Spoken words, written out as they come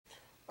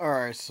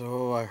Alright,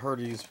 so I heard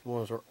these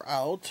ones are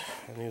out,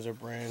 and these are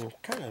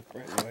kind of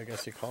brand new, I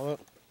guess you call it.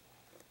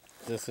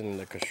 This and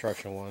the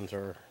construction ones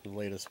are the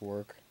latest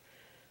work.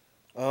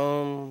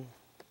 Um,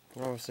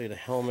 Obviously the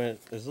helmet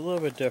is a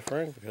little bit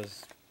different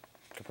because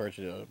compared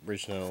to the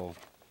original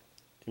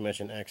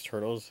Dimension X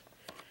Turtles.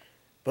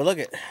 But look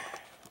at,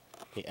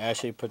 he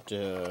actually put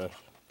the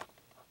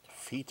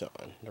feet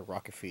on, the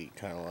rocket feet,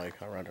 kind of like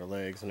around their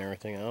legs and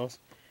everything else.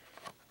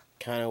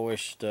 Kind of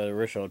wish the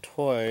original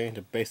toy,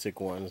 the basic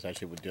ones,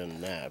 actually would have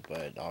done that,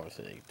 but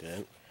obviously they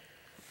didn't.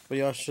 But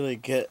you actually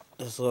get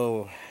this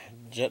little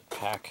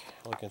jetpack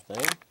looking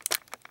thing,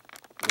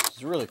 which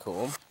is really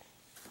cool.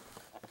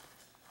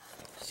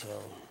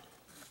 So,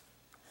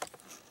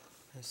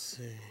 let's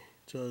see,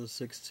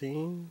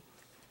 2016.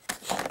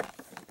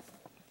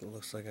 It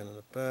looks like in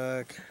the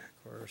back.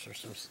 Of course, there's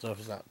some stuff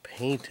that's not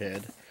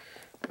painted.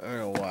 I don't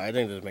know why. I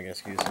think they're just making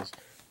excuses.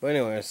 But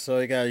anyway, so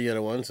you got the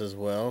other ones as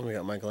well. We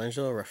got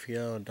Michelangelo,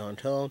 Raphael, and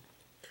Donatello.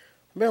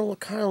 I've been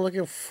kind of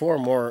looking for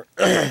more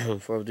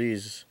for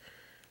these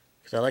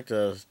because I like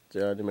the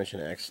Dimension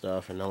X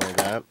stuff, and not only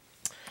that,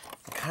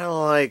 I kind of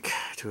like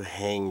to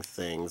hang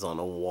things on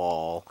a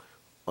wall,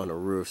 on a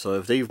roof. So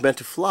if they're meant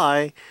to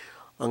fly,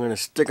 I'm gonna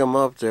stick them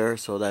up there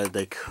so that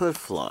they could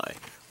fly.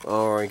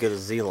 Or I get a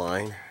Z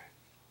line,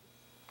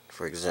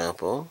 for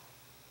example.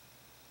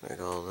 Like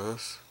all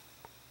this.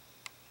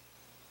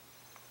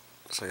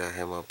 So I got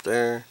him up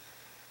there.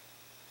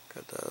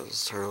 Got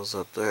those turtles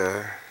up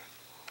there.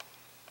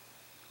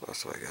 What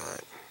else do I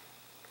got?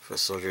 If a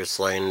soldier's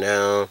sliding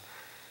down,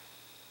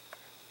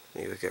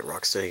 maybe we get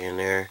Rocksteady in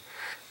there.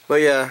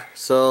 But yeah,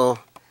 so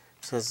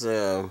since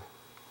I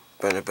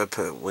put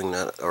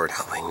Wingnut, or not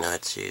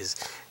Wingnut,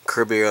 jeez,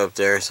 Kirby up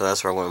there, so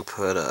that's where I'm going to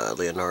put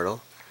Leonardo.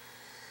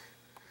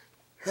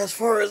 As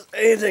far as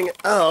anything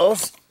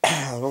else,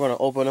 we're going to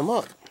open them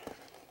up.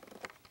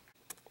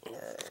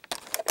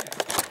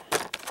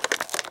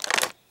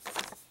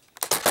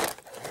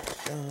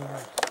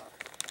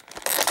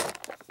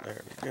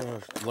 There we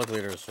go.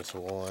 Luckily there's just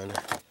one.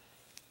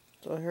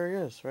 So here he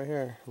is, right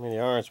here. I mean, the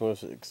arms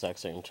move at the exact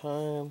same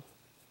time.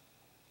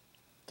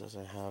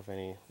 Doesn't have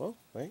any. Well,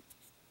 wait.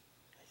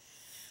 I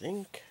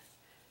think.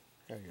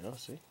 There you go.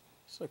 See,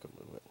 still can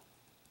move it.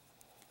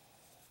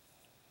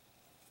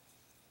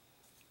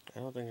 I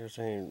don't think there's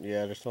any.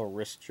 Yeah, there's no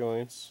wrist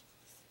joints.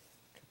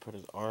 Can put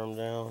his arm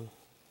down.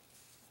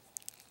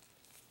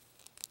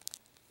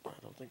 I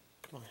don't think.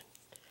 Come on.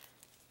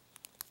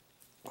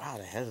 Wow,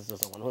 the head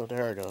doesn't want to move.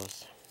 There it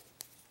goes.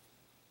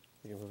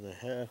 You can move the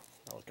head.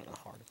 That was kind of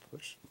hard to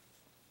push.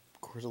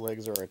 Of course, the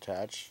legs are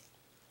attached.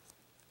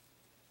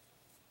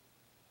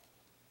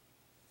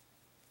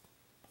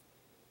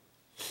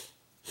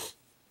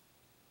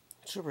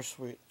 Super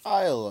sweet.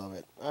 I love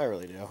it. I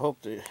really do. I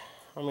hope they.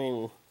 I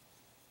mean,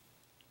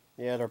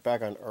 yeah, they're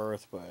back on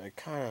Earth, but I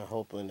kind of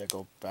hoping they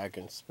go back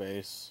in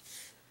space.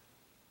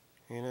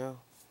 You know?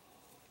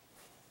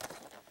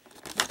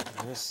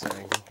 And this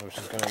thing, which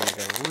is going to make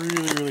it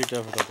really, really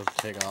difficult to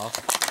take off.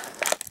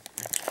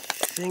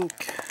 I think.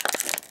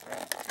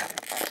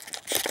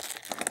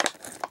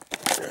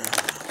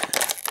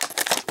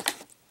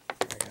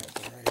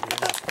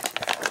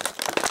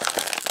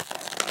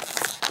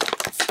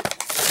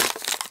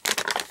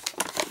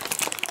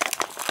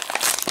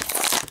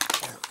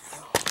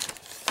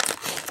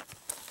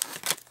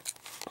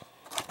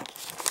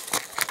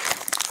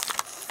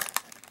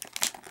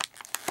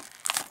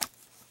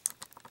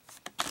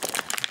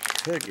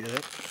 Could get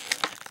it.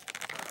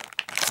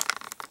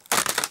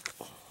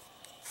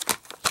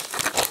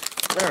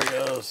 There it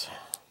goes.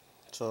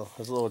 So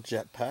there's a little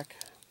jetpack.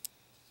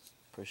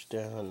 Push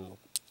down.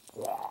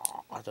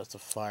 Wow, that's the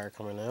fire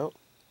coming out.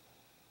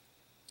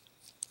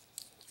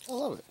 I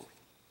love it.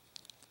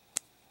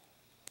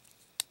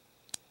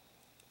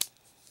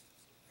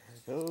 There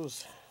it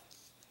goes.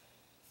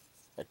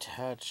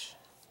 Attach.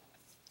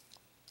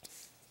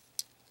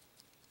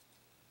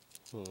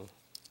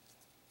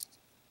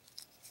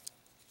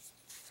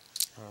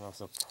 I don't know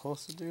if I'm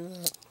supposed to do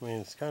that. I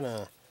mean, it's kind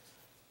of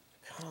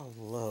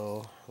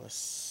low.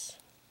 Let's.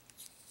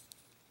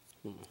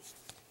 Yeah,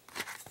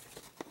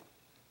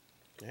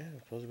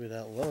 it's supposed to be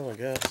that low, I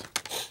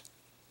guess.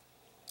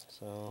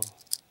 So,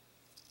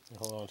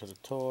 hold on to the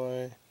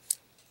toy,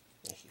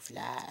 and he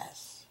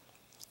flies.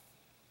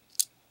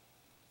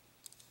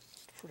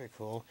 Pretty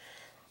cool.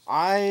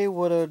 I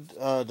would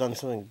have done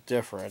something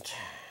different.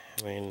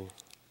 I mean,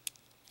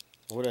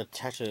 I would have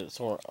attached it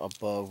somewhere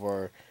above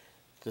where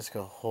this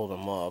could hold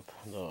him up,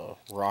 the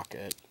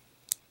rocket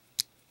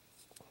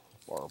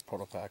or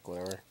protopack,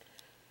 whatever.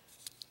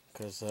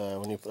 Because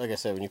when you, like I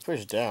said, when you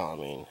push down,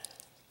 I mean,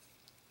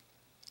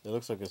 it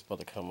looks like it's about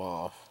to come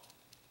off.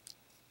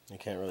 You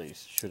can't really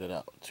shoot it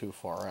out too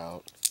far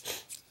out.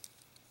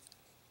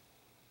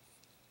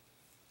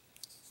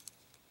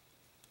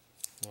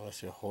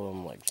 Unless you hold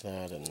them like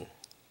that and.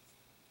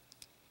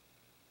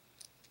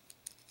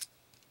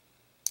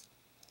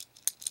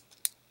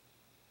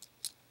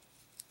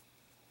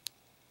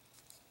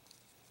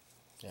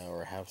 Yeah,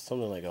 or have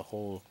something like a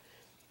whole,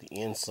 the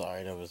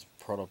inside of his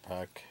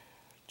protopack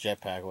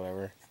Jetpack,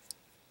 whatever.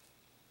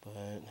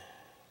 But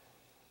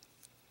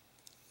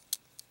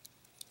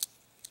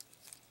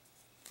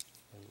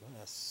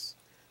unless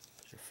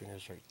put your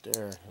fingers right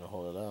there and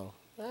hold it out.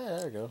 Ah,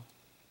 there you go.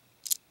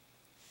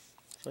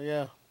 So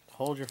yeah,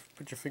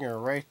 put your finger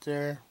right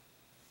there.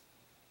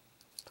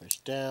 Push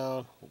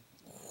down.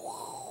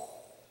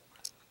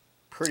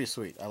 Pretty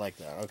sweet. I like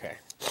that. Okay.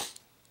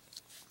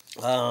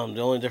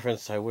 The only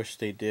difference I wish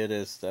they did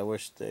is I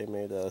wish they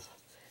made a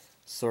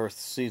sword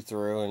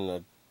see-through and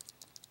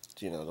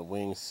the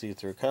wings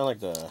see-through, kind of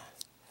like the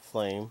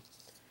flame.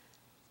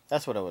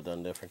 That's what I would have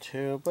done different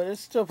too, but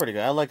it's still pretty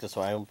good. I like this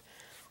one.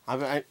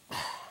 I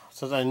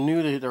since I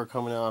knew that they were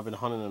coming out, I've been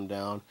hunting them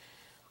down.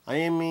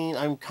 I mean,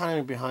 I'm kind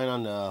of behind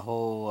on the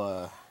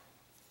whole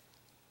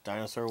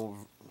dinosaur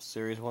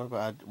series one,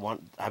 but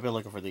I've been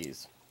looking for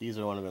these. These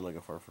are the ones I've been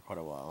looking for quite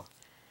a while.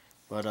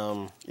 But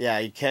yeah,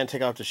 you can't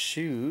take off the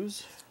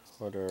shoes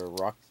or their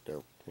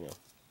little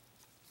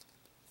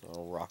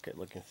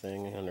rocket-looking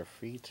thing on their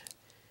feet.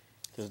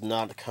 Does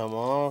not come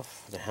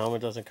off. The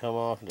helmet doesn't come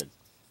off. The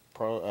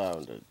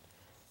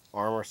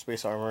armor,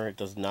 space armor, it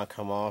does not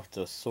come off.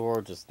 The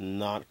sword does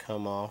not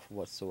come off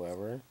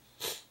whatsoever.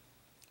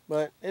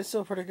 But it's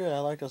still pretty good. I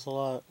like this a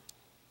lot.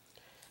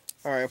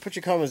 Alright, put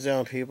your comments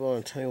down, people,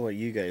 and tell me what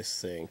you guys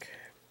think.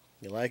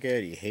 You like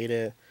it? You hate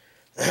it?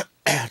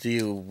 Do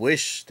you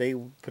wish they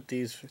put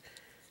these,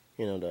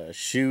 the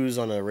shoes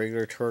on the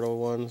regular turtle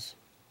ones?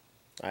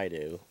 I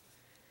do.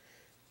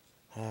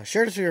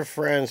 Share this with your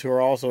friends who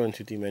are also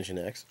into Dimension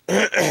X,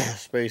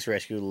 Space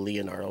Rescue,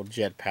 Leonardo,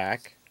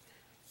 Jetpack.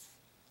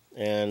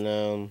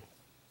 And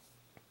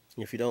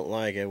if you don't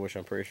like it, which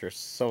I'm pretty sure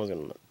someone's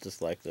going to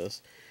dislike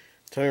this,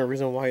 tell me a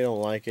reason why you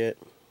don't like it.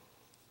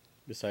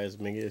 Besides,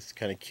 maybe it's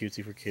kind of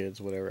cutesy for kids,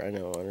 whatever. I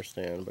know, I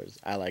understand, but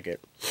I like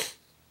it.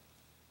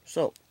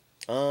 So,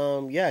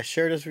 yeah,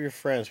 share this with your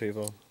friends,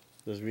 people.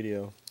 This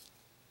video.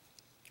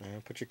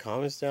 Put your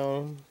comments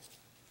down.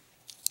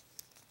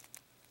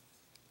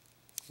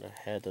 The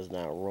head does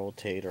not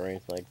rotate or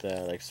anything like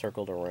that, like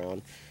circled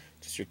around.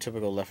 Just your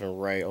typical left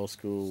and right, old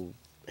school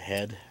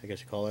head, I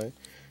guess you call it.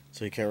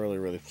 So you can't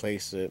really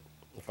place it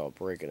without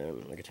breaking it.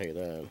 I can tell you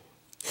that.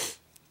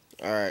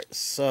 Alright,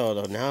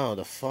 so now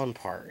the fun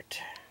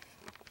part.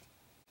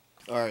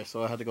 Alright,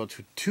 so I had to go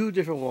to 2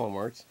 different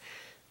Walmarts.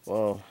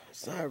 Well,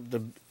 it's not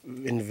the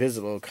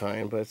invisible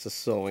kind, but it's a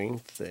sewing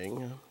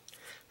thing.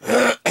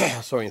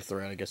 Sewing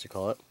thread, I guess you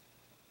call it.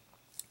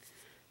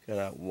 Got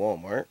at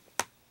Walmart.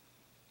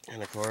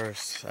 And of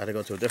course, I had to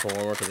go to a different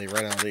Walmart because they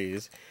ran out of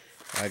these.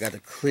 I got the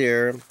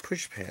clear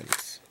push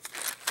pins.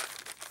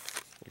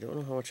 I don't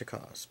know how much it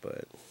costs,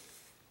 but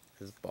I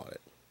just bought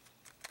it.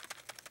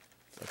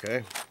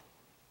 Okay.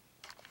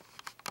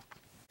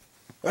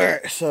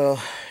 Alright, so you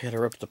had to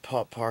rip the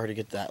pot apart to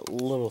get that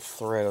little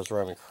thread. I was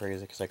driving me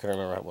crazy because I couldn't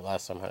remember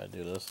last time how to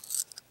do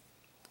this.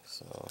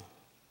 So,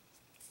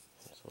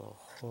 there's a little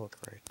hook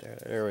right there.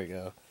 There we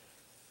go.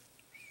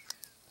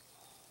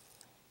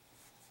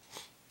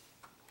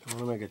 I don't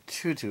want to make it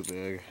too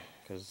big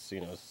because,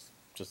 it's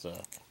just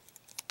a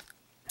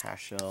half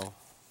shell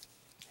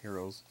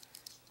heroes.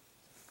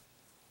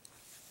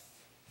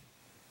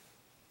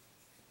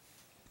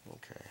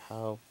 Okay,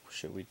 how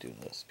should we do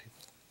this, people?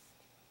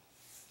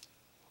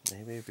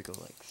 Maybe if we go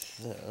like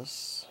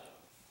this.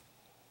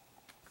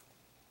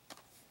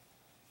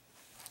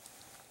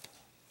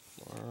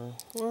 Or,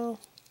 well,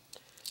 I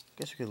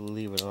guess we could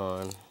leave it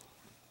on. I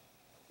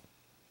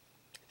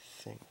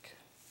think.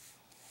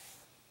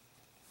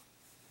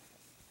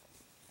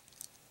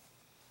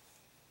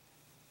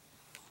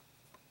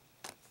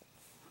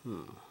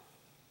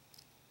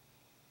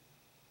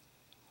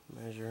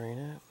 Measuring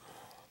it.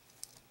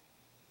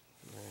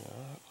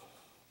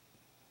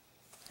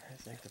 I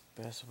think the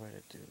best way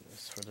to do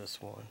this for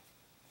this one.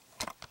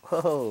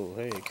 Whoa,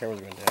 hey,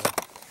 camera's going down.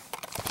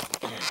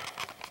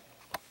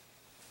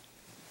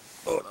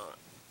 Hold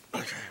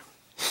on. Okay.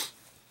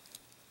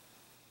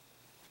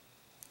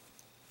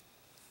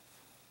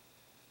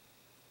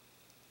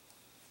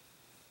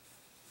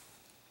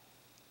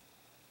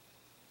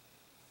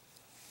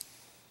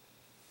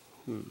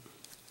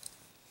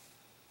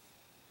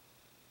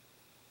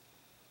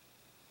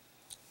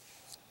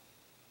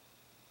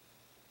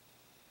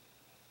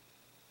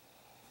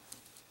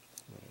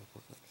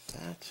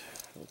 I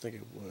don't think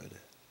it would.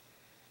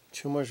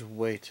 Too much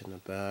weight in the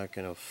back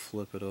and it'll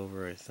flip it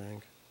over, I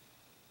think.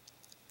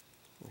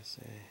 Let me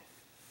see.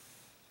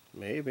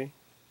 Maybe.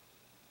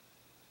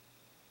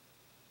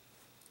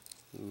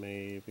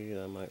 Maybe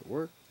that might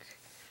work.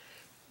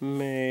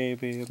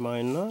 Maybe it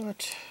might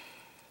not.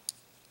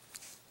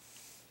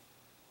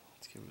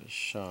 Let's give it a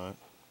shot.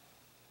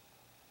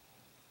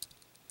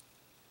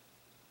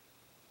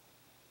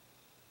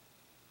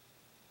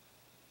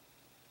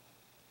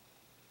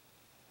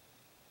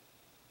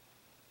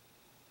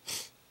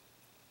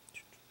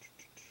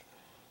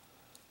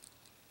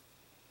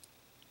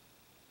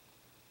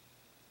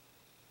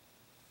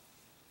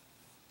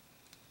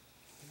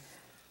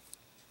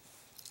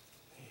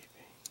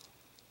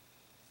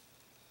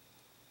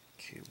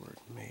 Keyword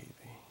maybe.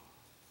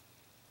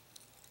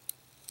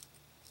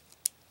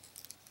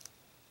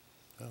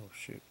 Oh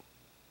shoot.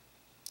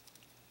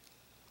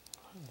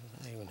 How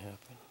did that even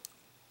happen?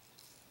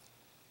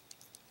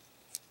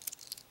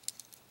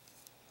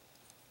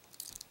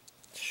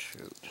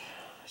 Shoot.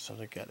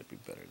 Something gotta be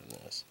better than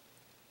this.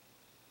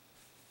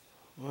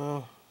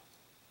 Well,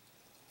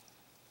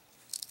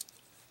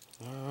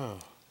 I don't know.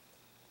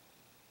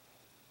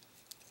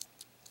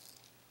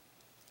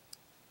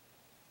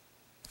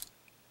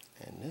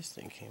 And this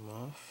thing came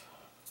off.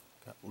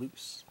 Got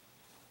loose.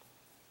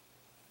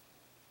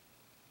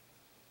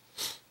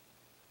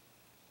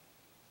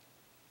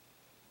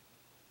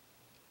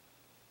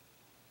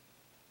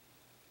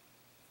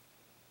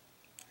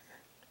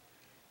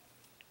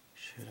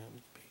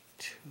 Shouldn't be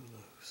too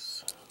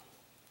loose.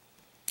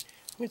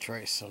 Let me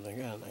try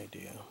something. I got an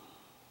idea.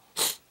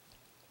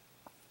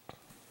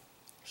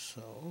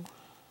 So,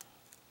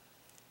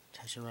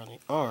 attach around the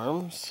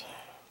arms.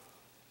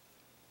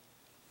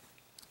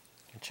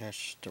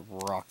 Attach the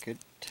rocket,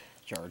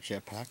 jar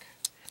jetpack.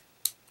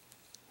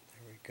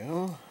 There we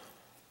go.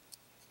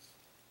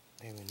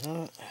 Maybe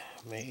not.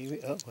 Maybe.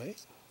 Oh,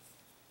 wait.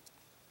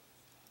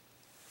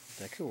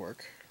 That could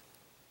work.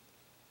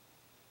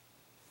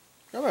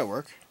 That might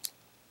work.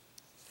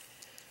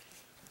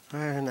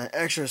 Alright, and that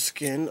extra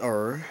skin,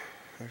 or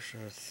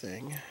extra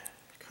thing,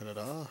 cut it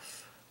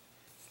off.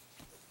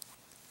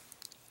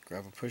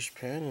 Grab a push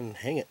pin and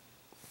hang it.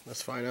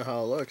 Let's find out how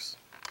it looks.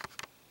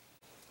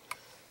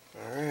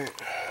 Alright,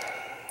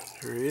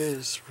 there he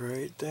is,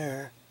 right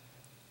there.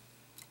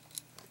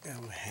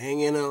 I'm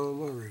hanging on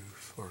my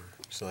roof, or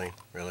ceiling,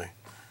 really.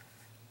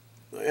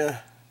 But yeah,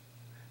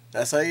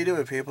 that's how you do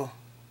it, people.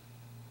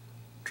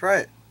 Try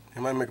it. It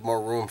might make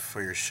more room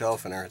for your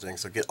shelf and everything.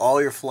 So get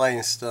all your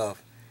flying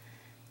stuff,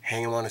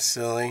 hang them on the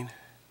ceiling.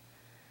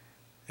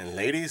 And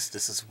ladies,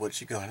 this is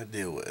what you're going to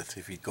deal with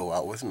if you go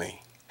out with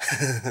me.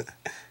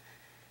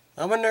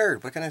 I'm a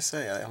nerd. What can I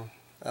say?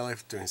 I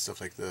like doing stuff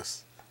like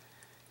this.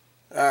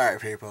 Alright,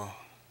 people.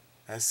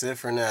 That's it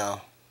for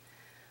now.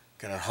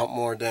 Gotta hunt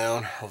more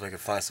down. Hopefully I can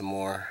find some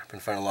more. I've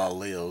been finding a lot of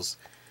Leos.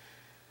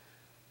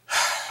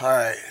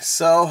 Alright,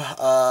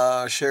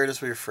 so share this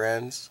with your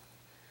friends.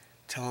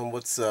 Tell them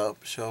what's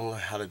up. Show them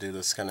how to do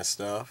this kind of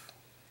stuff.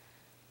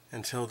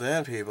 Until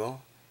then,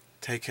 people,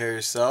 take care of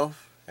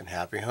yourself and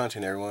happy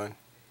hunting, everyone.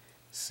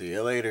 See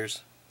you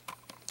laters.